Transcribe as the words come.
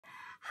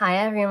Hi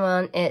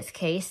everyone, it's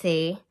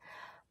Casey.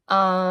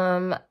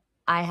 I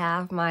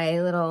have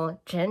my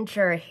little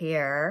Ginger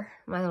here,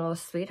 my little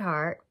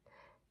sweetheart.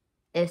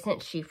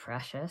 Isn't she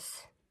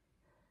precious?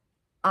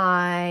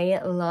 I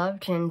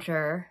love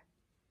Ginger.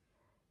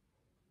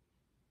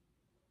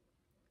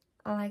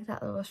 I like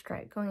that little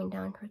stripe going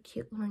down her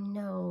cute little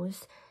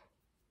nose.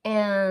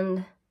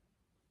 And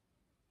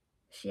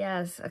she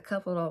has a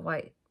couple of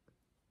white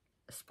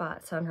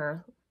spots on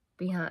her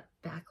behind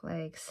back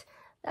legs.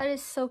 That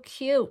is so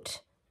cute.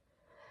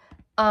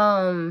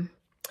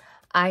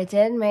 I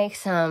did make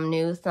some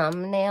new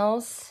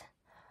thumbnails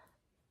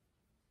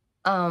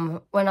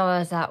when I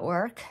was at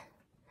work.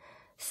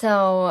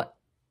 So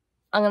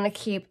I'm going to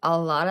keep a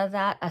lot of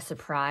that a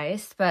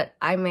surprise, but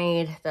I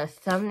made the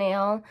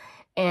thumbnail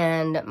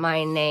and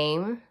my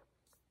name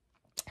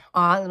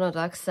on Little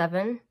Duck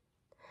 7.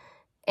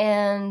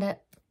 And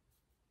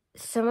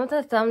some of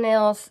the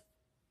thumbnails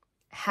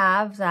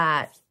have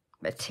that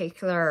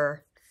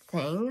particular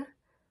thing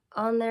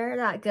on there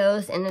that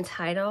goes in the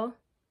title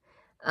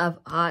of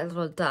Odd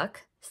Little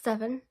Duck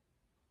 7.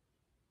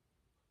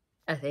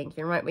 I think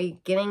you might be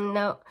getting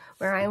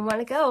where I want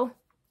to go.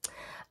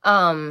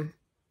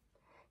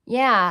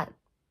 Yeah,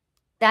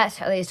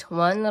 that's at least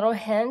one little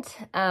hint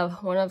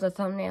of one of the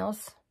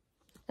thumbnails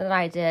that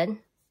I did.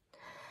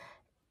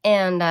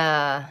 And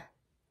I'm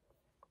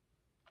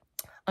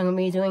going to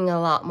be doing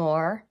a lot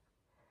more.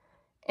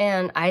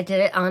 And I did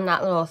it on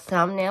that little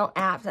thumbnail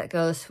app that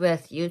goes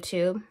with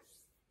YouTube.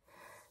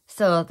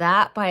 So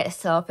that by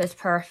itself is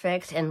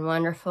perfect and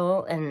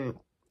wonderful and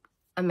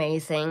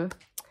amazing.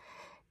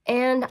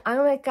 And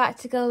I got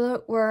to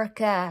go work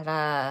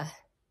at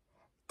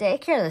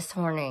daycare this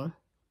morning.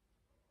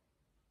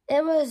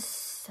 It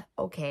was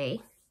okay.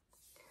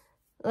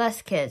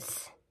 Less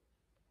kids,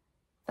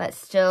 but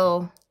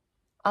still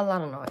a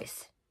lot of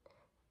noise.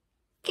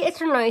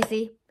 Kids are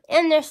noisy,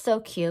 and they're so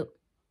cute.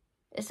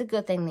 It's a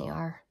good thing they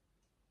are.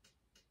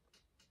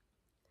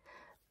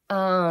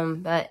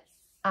 But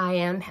I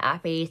am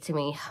happy to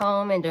be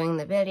home and doing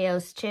the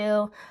videos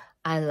too.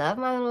 I love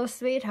my little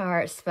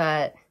sweethearts,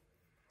 but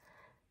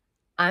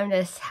I'm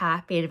just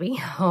happy to be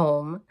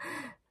home.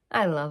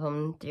 I love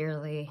them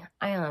dearly.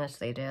 I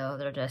honestly do.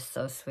 They're just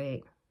so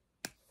sweet.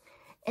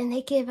 And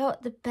they give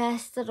out the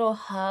best little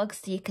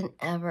hugs you can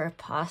ever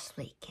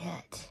possibly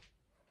get.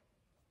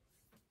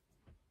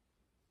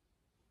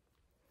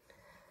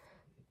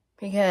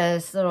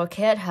 Because little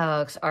kid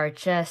hugs are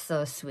just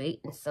so sweet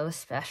and so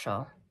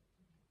special.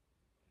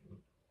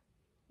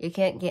 You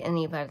can't get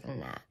any better than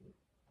that.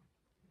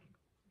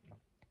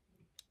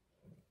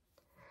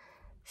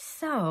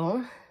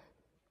 So,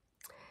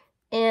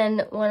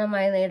 in one of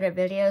my later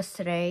videos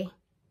today,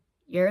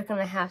 you're going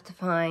to have to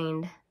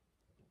find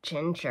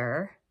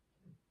Ginger.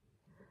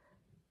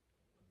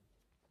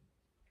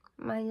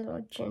 My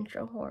little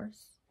Ginger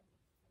horse.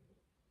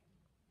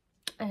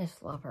 I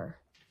just love her.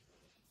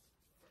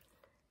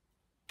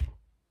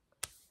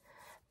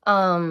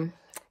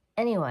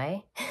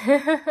 Anyway.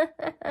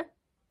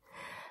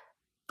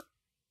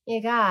 You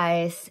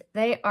guys,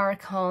 they are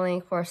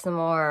calling for some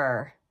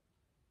more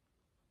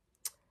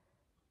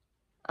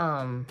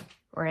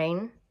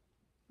rain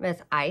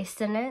with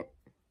ice in it.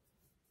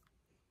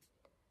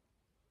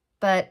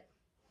 But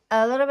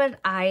a little bit of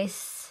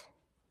ice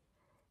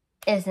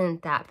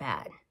isn't that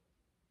bad.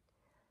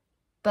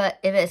 But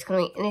if it's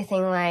going to be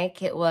anything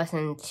like it was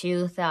in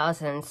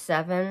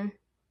 2007,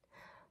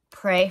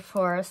 pray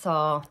for us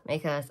all,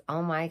 because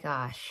oh my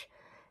gosh.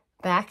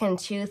 Back in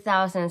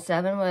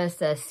 2007 was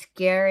the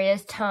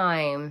scariest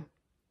time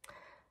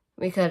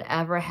we could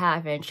ever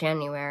have in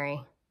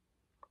January.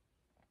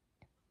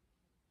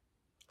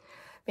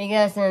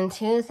 Because in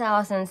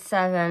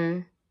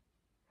 2007,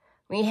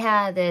 we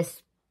had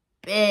this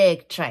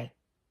big,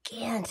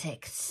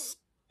 gigantic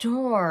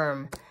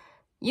storm.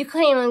 You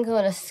couldn't even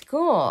go to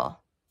school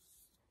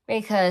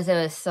because it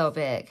was so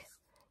big.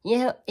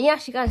 You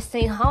actually got to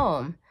stay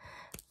home,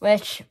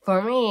 which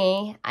for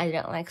me, I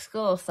didn't like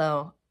school,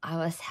 so I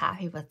was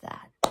happy with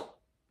that.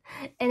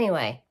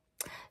 Anyway,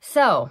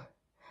 so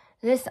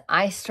this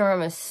ice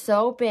storm is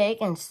so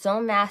big and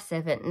so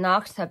massive, it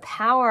knocks the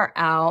power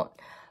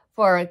out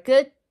for a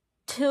good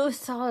 2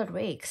 solid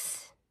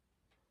weeks.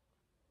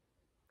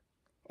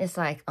 It's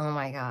like, oh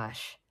my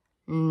gosh,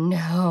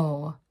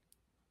 no.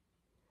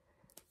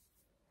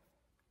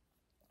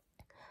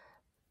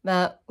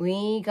 But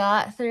we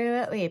got through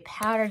it. We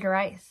powdered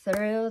right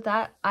through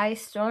that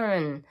ice storm,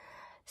 and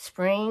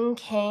spring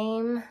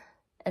came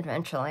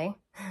eventually.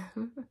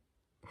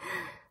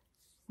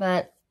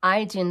 But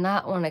I do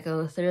not want to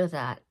go through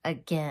that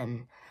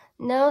again.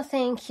 No,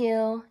 thank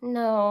you.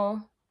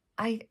 No.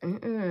 I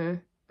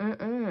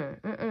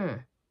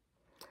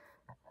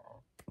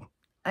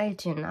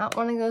do not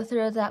want to go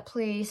through that,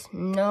 please.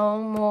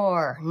 No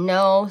more.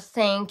 No,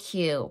 thank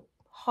you.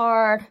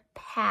 Hard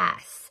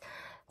pass.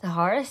 The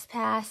hardest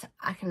pass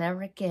I can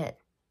ever get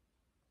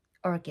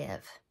or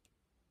give.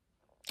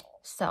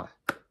 So,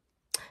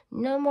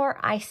 no more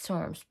ice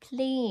storms,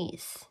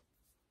 please.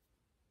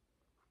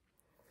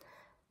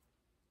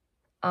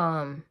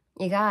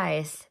 You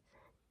guys,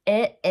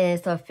 it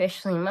is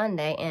officially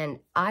Monday, and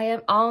I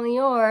am all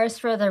yours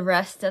for the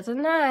rest of the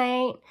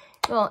night.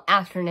 Well,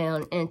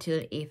 afternoon into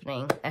the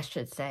evening, I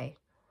should say.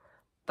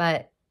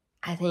 But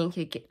I think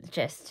you get the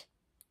gist.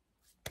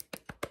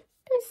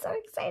 I'm so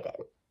excited.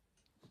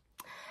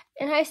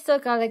 And I still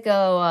gotta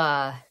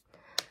go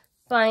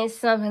find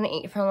something to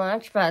eat for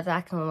lunch, but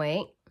that can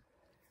wait.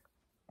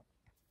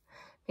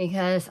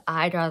 Because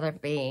I'd rather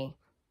be,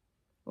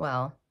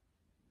 well,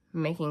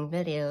 making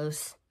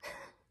videos.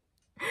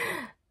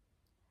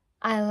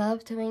 I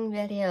love doing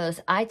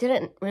videos. I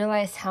didn't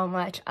realize how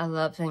much I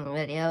love doing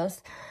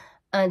videos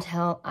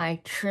until I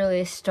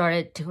truly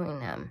started doing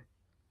them.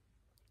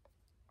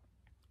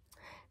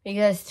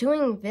 Because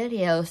doing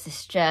videos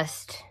is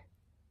just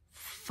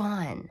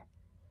fun.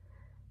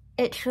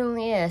 It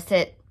truly is.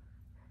 It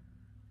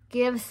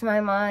gives my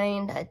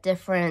mind a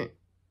different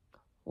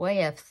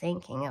way of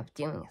thinking, of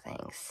doing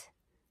things.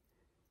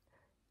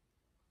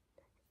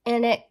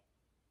 And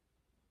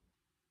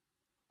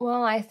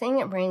well, I think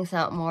it brings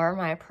out more of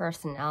my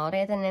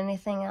personality than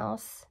anything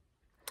else.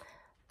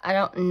 I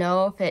don't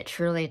know if it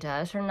truly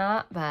does or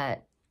not,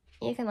 but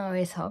you can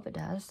always hope it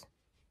does.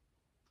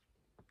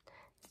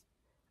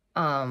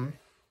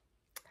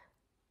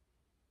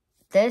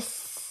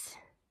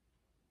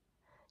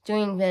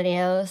 Doing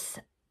videos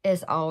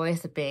is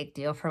always a big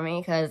deal for me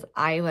because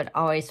I would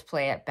always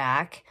play it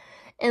back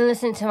and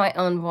listen to my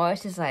own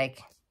voice. It's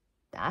like,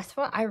 that's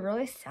what I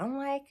really sound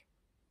like?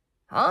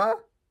 Huh?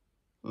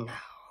 No,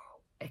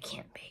 it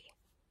can't be.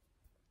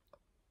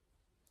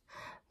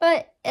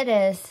 But it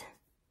is.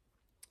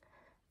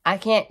 I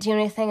can't do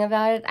anything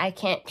about it. I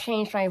can't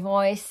change my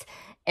voice.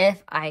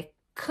 If I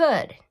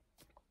could,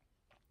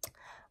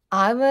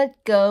 I would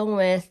go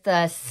with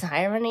the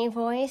siren-y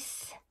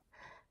voice,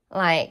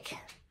 like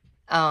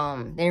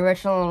the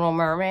original Little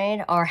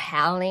Mermaid or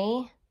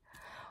Hallie.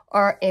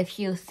 Or if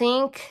you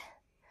think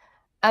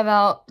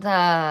about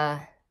the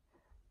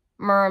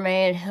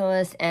mermaid who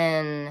was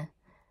in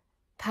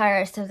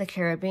Pirates of the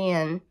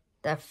Caribbean,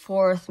 the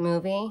 4th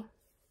movie,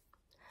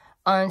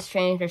 on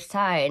Stranger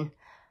Side,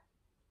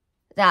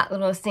 that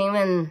little scene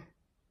when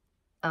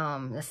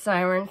the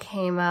siren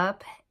came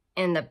up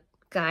and the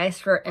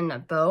guys were in the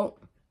boat.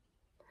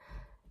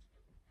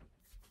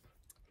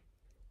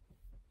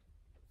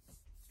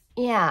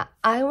 Yeah,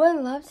 I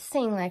would love to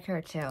sing like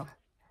her too.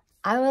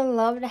 I would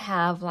love to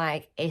have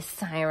like a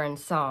siren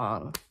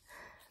song.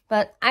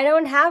 But I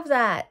don't have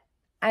that.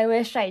 I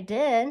wish I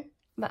did,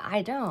 but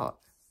I don't.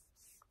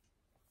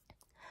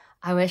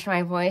 I wish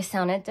my voice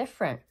sounded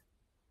different.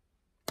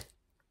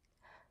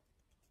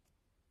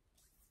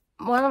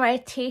 One of my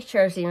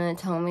teachers even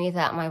told me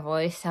that my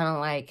voice sounded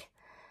like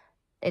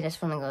they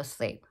just want to go to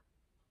sleep.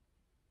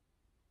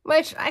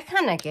 Which I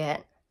kind of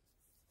get.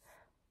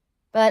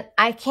 But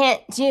I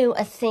can't do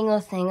a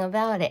single thing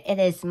about it. It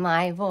is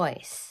my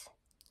voice.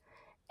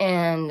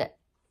 And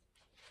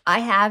I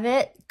have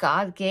it.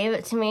 God gave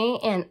it to me.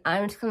 And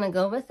I'm just going to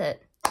go with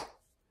it.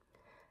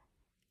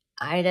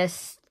 I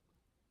just,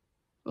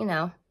 you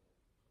know.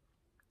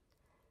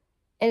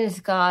 It is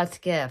God's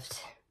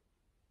gift.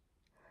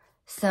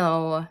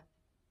 So,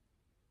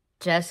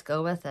 just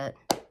go with it.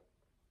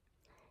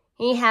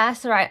 He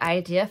has the right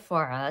idea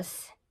for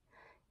us.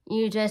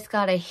 You just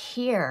got to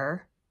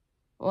hear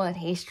what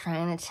he's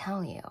trying to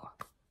tell you.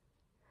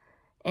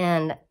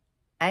 And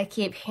I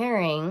keep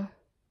hearing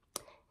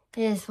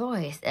his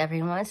voice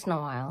every once in a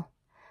while.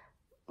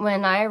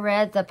 When I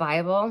read the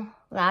Bible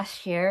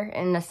last year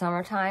in the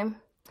summertime,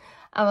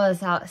 I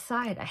was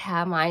outside. I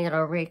had my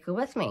little Rika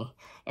with me.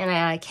 And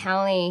I had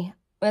Callie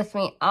with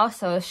me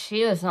also.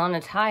 She was on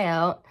a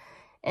tie-out.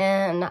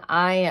 And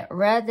I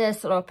read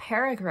this little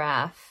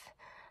paragraph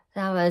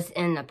that was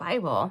in the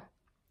Bible.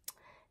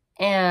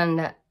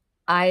 And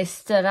I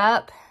stood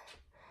up.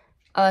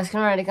 I was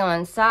getting ready to go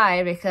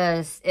inside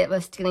because it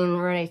was getting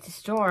ready to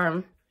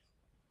storm.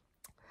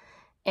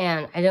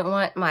 And I didn't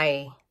want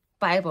my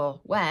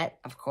Bible wet,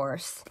 of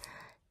course.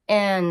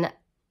 And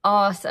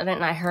all of a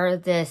sudden I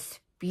heard this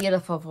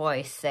beautiful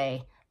voice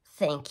say,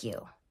 "Thank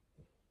you."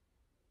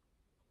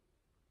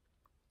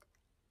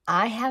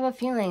 I have a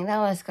feeling that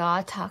was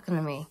God talking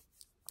to me.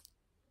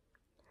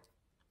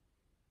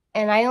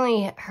 And I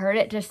only heard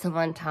it just the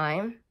one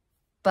time.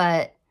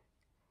 But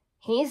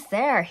he's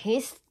there.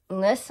 He's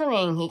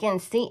listening. He can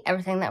see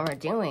everything that we're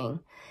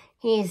doing.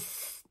 He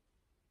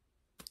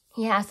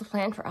has a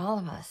plan for all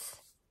of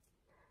us.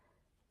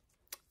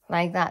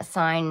 Like that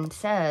sign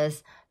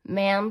says,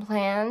 man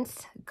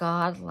plans,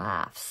 God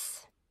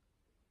laughs.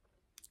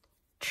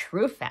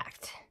 True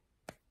fact.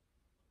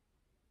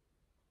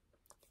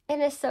 It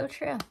is so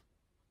true.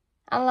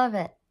 I love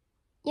it.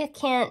 You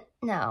can't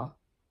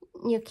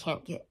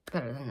get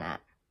better than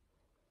that.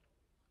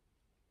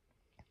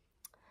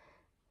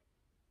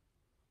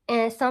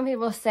 And some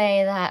people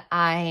say that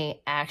I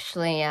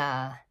actually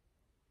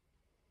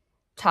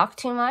talk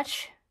too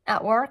much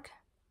at work.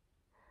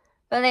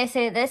 But they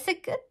say that's a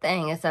good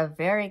thing. It's a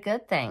very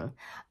good thing.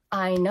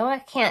 I know I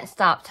can't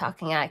stop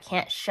talking. I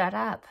can't shut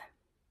up.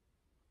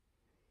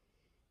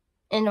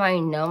 And do I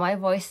know my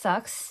voice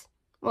sucks?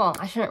 Well,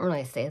 I shouldn't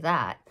really say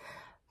that.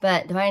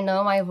 But do I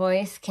know my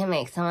voice can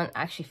make someone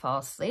actually fall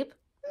asleep?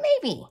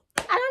 Maybe.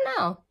 I don't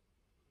know.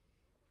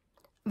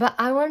 But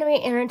I want to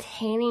be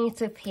entertaining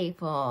to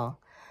people.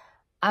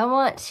 I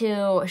want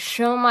to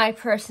show my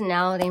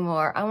personality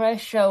more. I want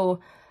to show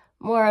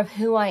more of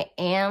who I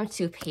am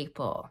to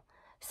people,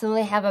 so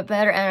they have a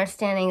better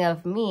understanding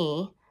of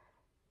me,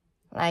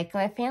 like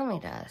my family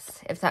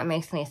does, if that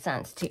makes any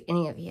sense to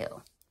any of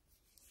you.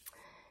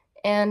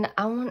 And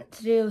I want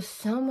to do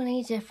so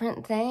many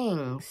different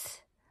things.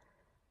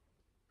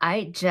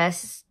 I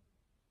just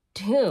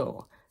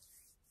do.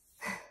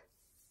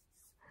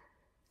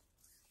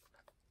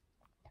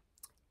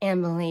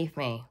 And believe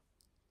me,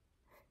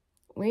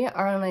 we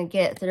are going to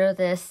get through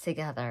this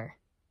together.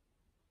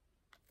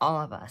 All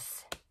of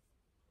us.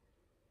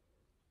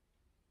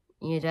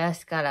 You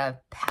just gotta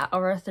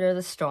power through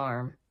the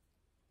storm.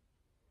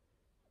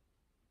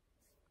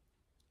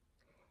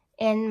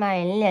 And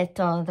my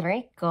little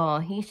Rico,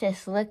 he's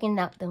just looking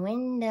out the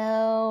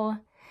window.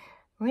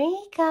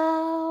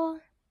 Rico,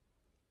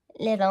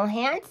 little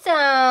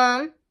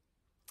handsome.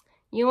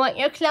 You want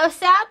your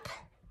close-up?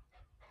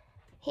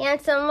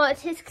 Handsome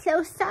wants his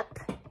close-up.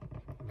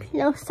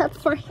 Close-up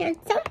for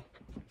handsome.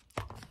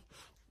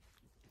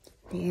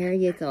 There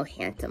you go,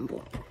 handsome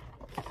boy.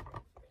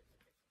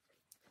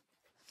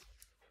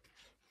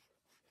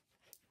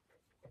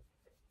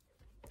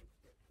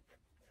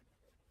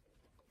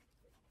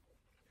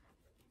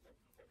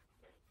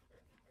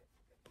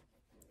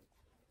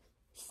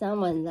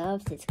 Someone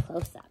loves his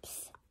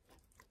close-ups.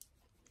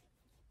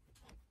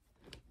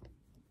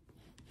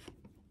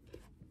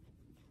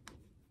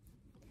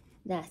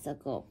 That's a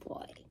good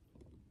boy.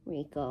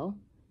 Rico.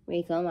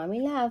 Rico, mommy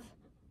love.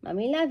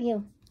 Mommy love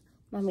you.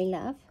 Mommy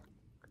love.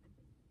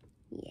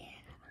 Yeah.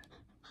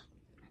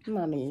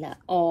 Mommy love.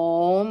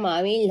 Oh,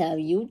 mommy love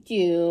you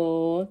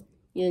too.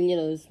 You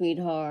little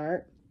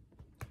sweetheart.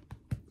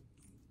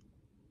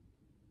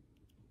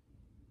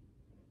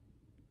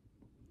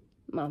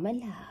 Mama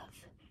love.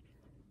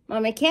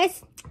 Mama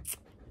kiss?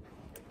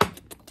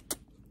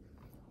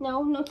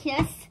 No, no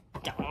kiss?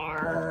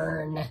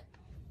 Darn.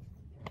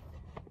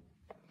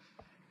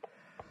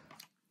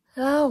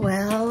 Oh,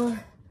 well.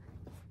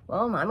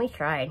 Well, mommy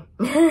tried.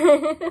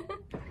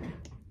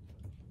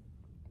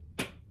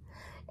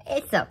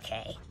 It's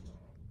okay.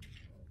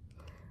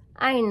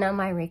 I know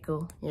my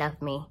Rico loves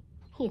me.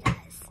 He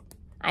does.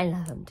 I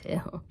love him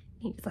too.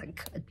 He's a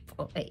good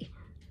boy.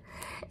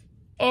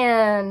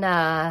 And,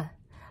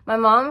 my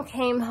mom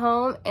came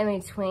home in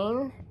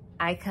between.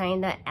 I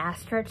kind of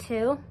asked her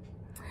to.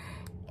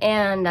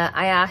 And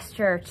I asked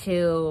her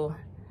to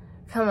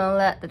come and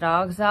let the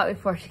dogs out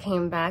before she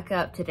came back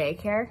up to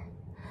daycare.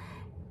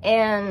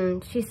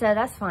 And she said,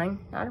 that's fine,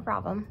 not a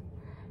problem.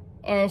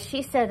 And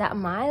she said that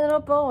my little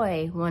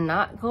boy would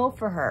not go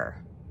for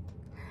her.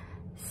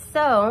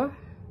 So,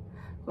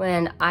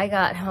 when I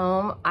got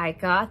home, I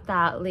got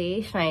that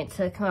leash and I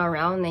took him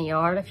around the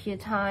yard a few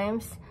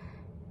times.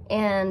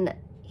 And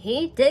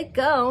he did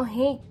go.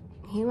 He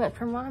went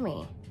for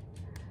mommy.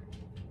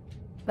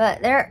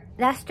 But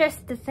that's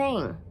just the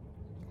thing.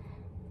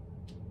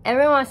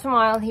 Every once in a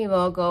while he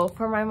will go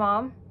for my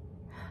mom,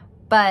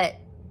 but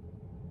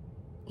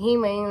he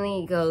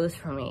mainly goes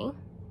for me.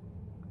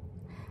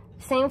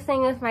 Same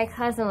thing with my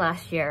cousin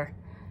last year.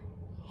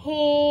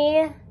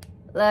 He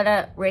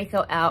let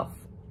Rico out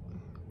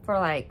for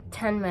like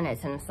 10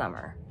 minutes in the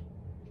summer,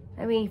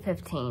 maybe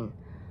 15.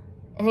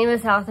 And he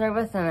was out there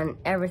with them and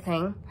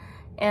everything.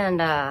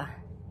 And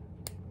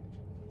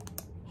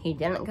he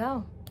didn't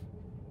go.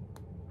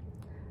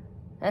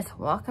 Just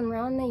walking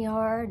around the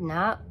yard,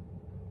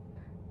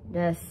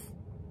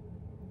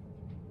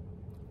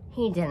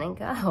 he didn't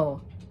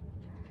go.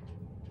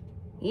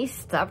 He's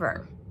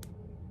stubborn.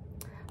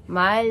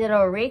 My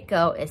little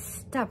Rico is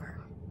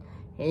stubborn.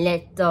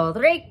 Little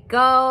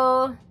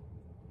Rico.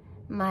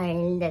 My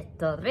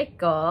little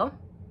Rico.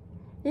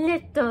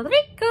 Little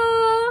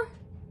Rico.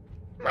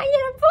 My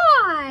little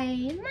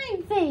boy. My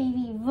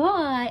baby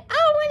boy.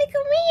 Oh, wanna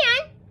come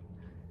in?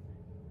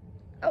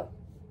 Oh.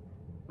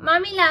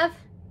 Mommy love.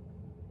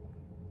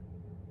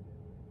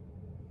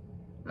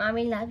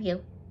 Mommy love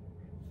you.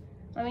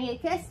 Mommy get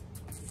a kiss?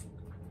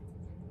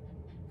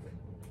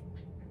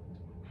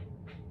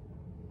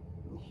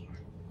 Yeah.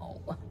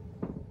 Oh,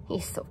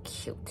 he's so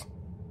cute.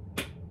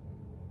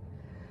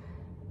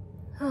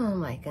 Oh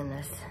my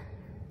goodness.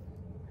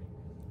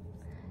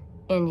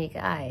 And you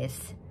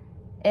guys,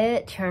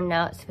 it turned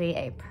out to be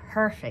a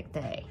perfect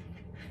day.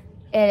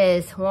 It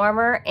is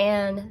warmer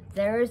and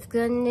there's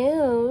good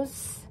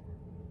news.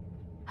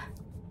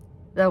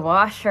 The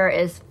washer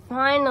is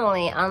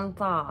finally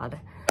unthawed.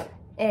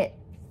 It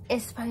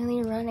is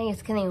finally running.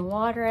 It's getting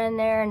water in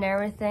there and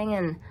everything,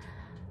 and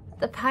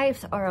the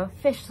pipes are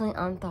officially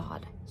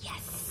unthawed.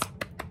 Yes!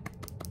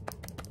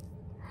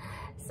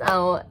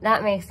 So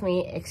that makes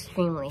me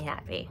extremely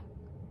happy.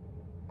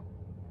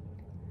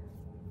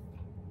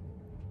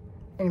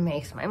 It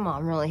makes my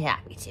mom really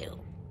happy too.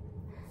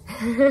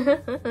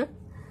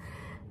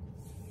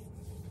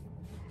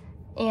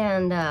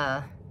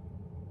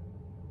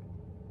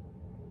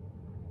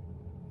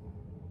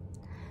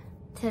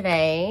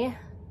 today,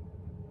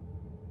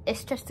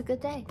 it's just a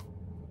good day.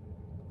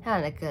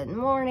 Had a good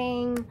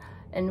morning,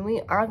 and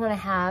we are gonna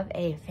have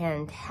a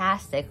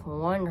fantastic,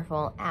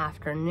 wonderful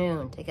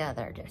afternoon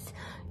together. Just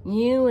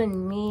you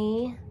and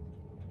me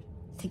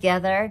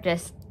together,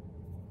 just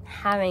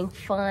having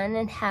fun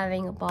and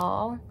having a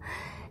ball.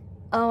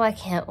 Oh, I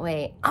can't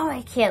wait. Oh,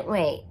 I can't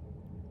wait.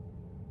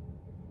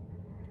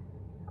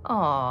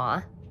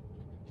 Aw.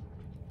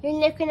 You're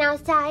looking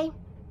outside?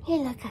 Here,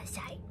 look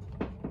outside.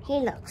 Here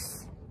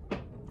looks.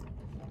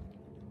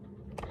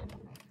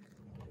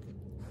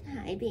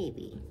 Hi,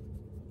 baby.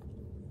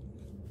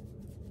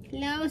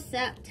 Close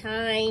up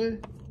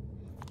time.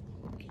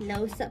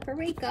 Close up for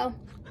Rico.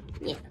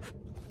 Yeah.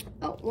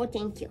 Oh, well,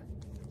 thank you.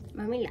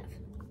 Mommy love.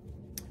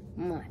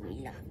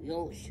 Mommy love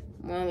yours.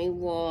 Mommy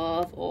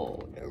love. Oh,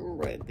 the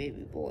red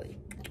baby boy.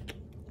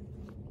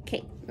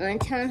 Okay, you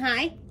want to tell him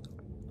hi?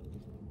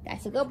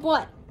 That's a good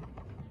boy.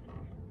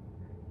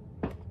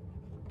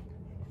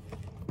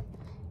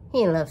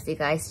 He loves you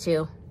guys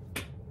too.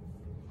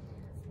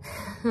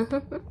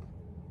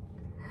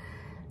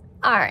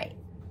 Alright,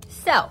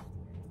 so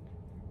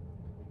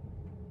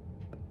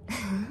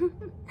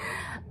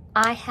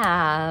I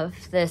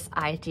have this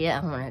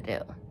idea I want to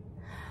do.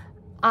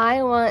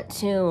 I want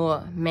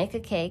to make a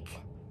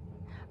cake,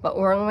 but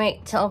we're going to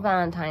wait till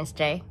Valentine's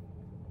Day.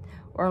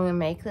 We're going to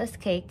make this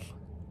cake,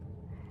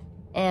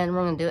 and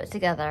we're going to do it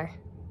together.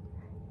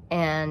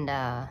 And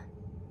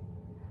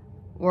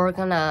we're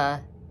going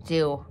to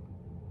do,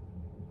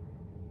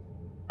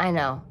 I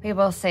know,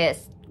 people say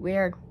it's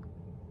weird,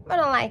 but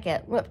I like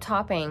it. Whipped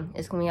topping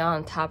is going to be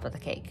on top of the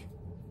cake.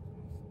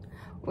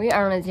 We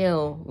are going to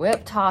do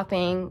whipped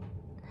topping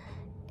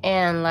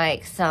and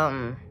like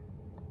some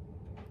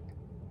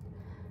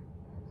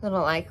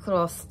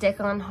little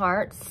stick-on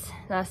hearts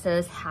that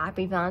says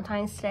Happy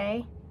Valentine's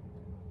Day,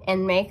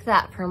 and make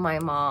that for my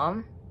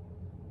mom.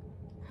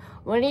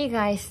 What do you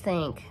guys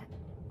think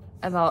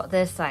about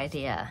this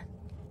idea?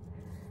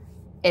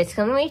 It's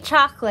gonna be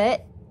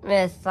chocolate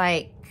with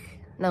like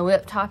the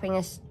whipped topping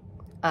is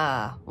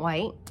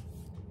white,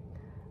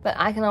 but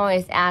I can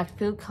always add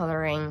food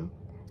coloring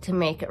to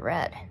make it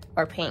red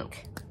or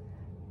pink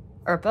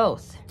or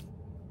both.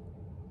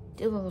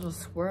 Do a little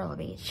swirl of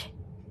each.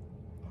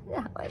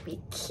 That might be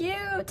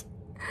cute.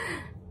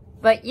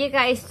 But you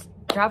guys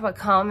drop a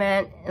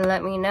comment and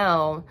let me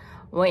know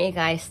what you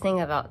guys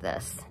think about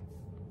this.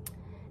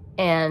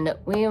 And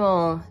we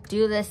will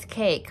do this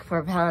cake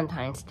for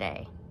Valentine's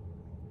Day.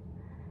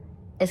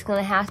 It's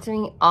gonna have to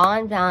be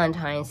on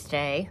Valentine's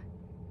Day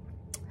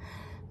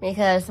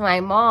because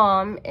my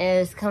mom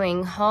is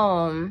coming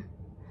home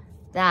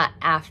that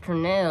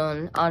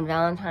afternoon on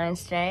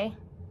Valentine's Day.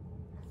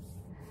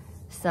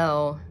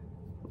 So,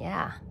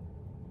 yeah.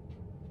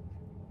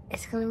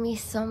 It's gonna be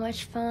so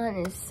much fun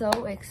and so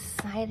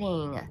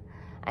exciting.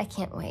 I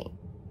can't wait.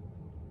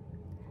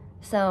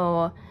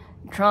 So,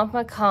 drop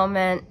a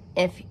comment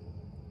if,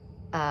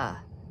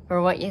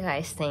 for what you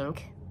guys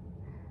think.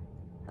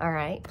 All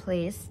right,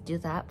 please do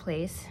that,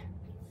 please.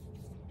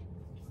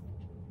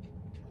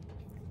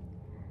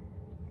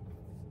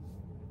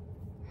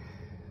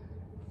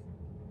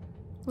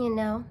 You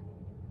know,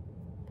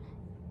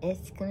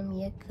 it's gonna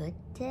be a good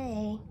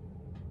day.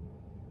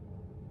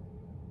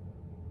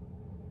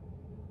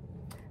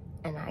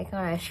 And I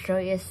gotta show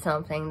you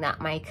something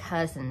that my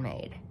cousin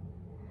made.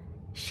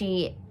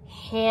 She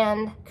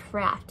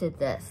handcrafted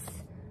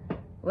this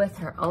with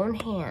her own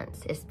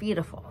hands. It's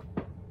beautiful.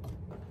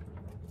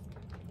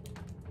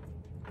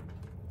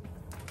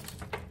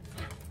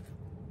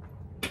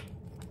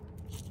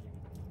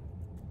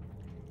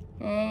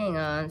 Hang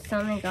on,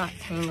 something got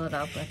tangled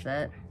up with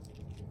it.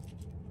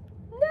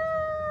 No,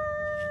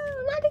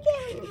 not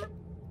again.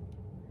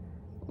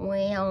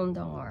 Well,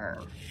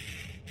 darn.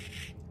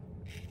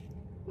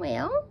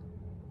 Well,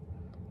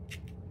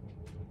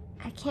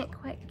 I can't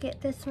quite get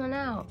this one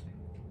out.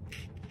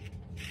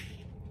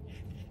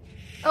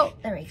 Oh,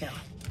 there we go.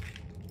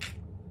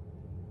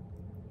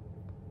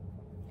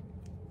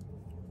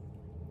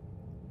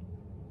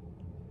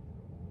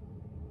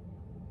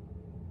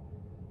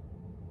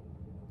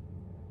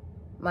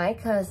 My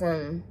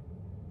cousin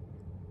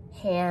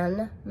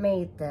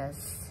handmade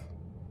this,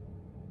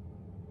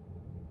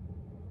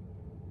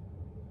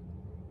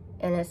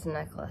 and it's a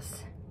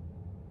necklace.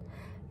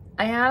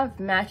 I have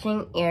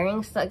matching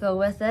earrings that go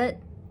with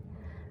it.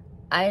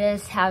 I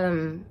just have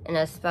them in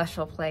a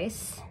special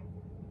place,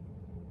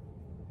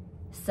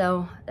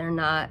 so they're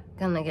not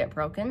gonna get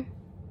broken.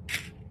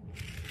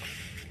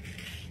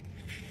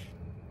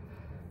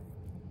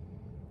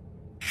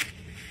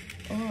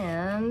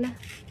 And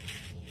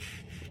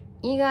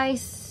you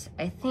guys,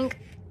 I think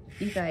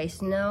you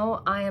guys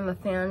know I am a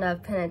fan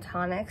of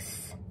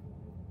Pentatonix.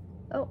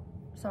 Oh,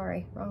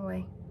 sorry, wrong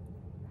way.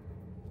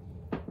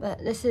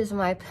 But this is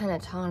my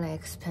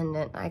Pentatonix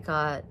pendant I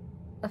got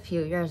a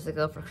few years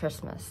ago for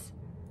Christmas.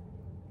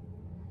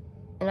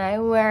 And I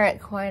wear it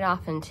quite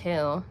often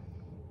too.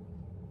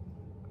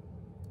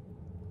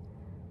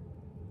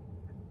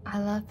 I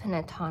love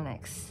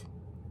Pentatonix.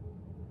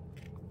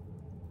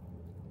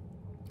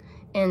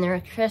 And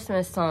their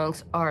Christmas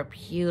songs are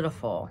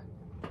beautiful.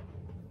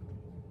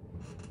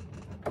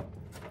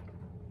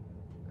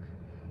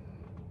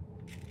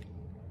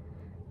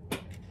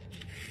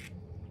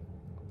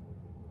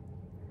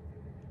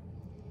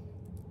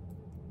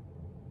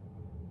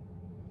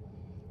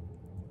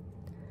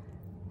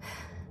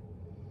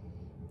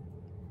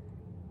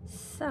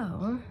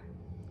 So,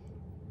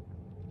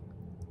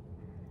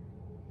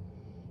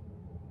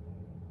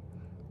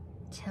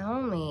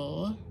 tell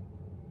me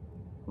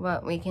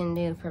what we can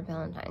do for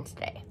Valentine's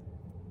Day.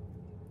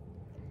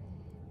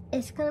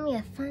 It's gonna be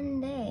a fun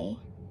day.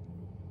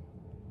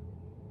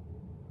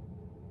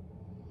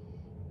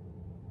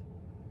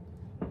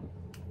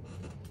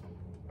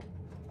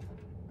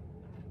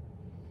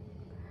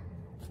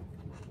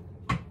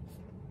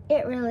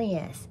 It really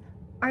is.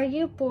 Are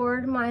you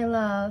bored, my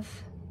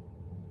love?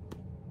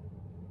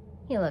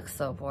 He looks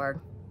so bored.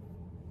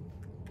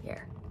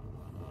 Here,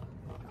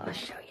 I'll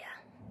show you.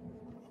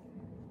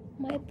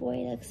 My boy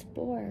looks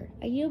bored.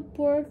 Are you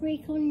bored,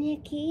 Rico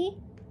Nicky?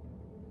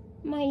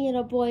 My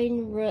little boy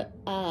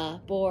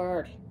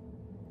bored.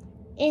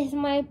 Is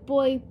my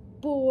boy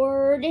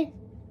bored?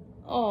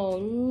 Oh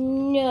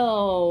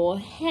no,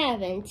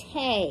 heaven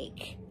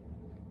take.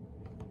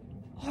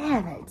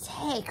 Heaven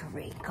take,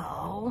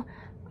 Rico.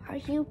 Are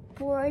you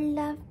bored,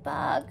 love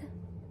bug?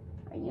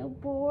 Are you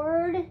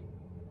bored?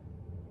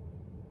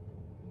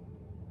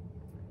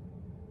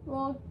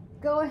 Well,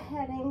 go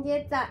ahead and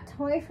get that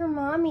toy for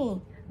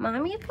Mommy.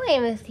 Mommy play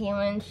with you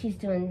when she's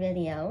doing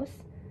videos.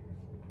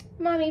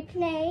 Mommy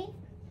play.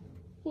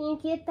 Can you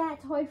get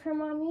that toy for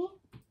Mommy?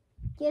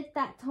 Get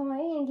that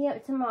toy and give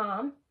it to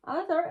Mom.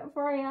 I'll throw it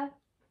for you.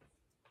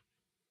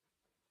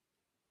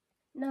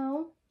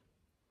 No?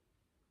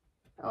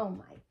 Oh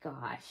my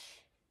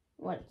gosh.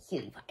 What a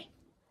cutie pie.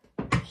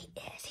 He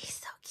is. He's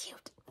so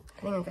cute.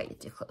 I think I got you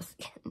too close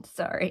again.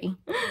 Sorry.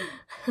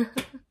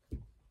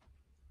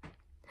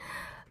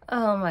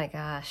 Oh my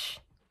gosh.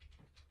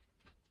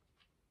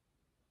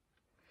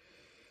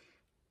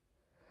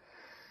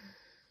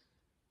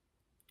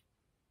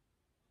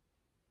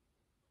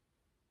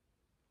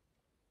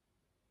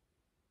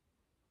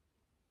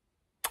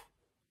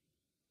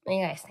 What do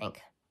you guys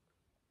think?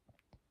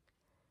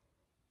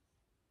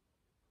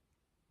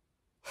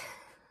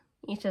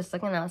 He's just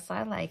looking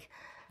outside like,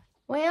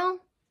 well,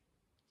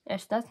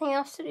 there's nothing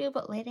else to do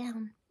but lay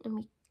down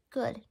and be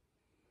good.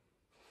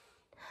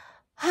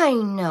 I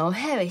know,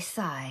 heavy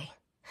sigh.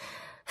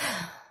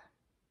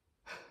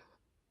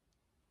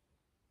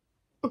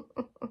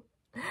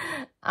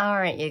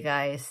 Alright, you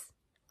guys.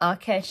 I'll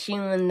catch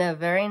you in the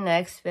very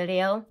next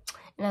video.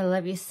 And I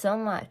love you so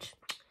much.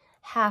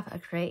 Have a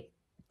great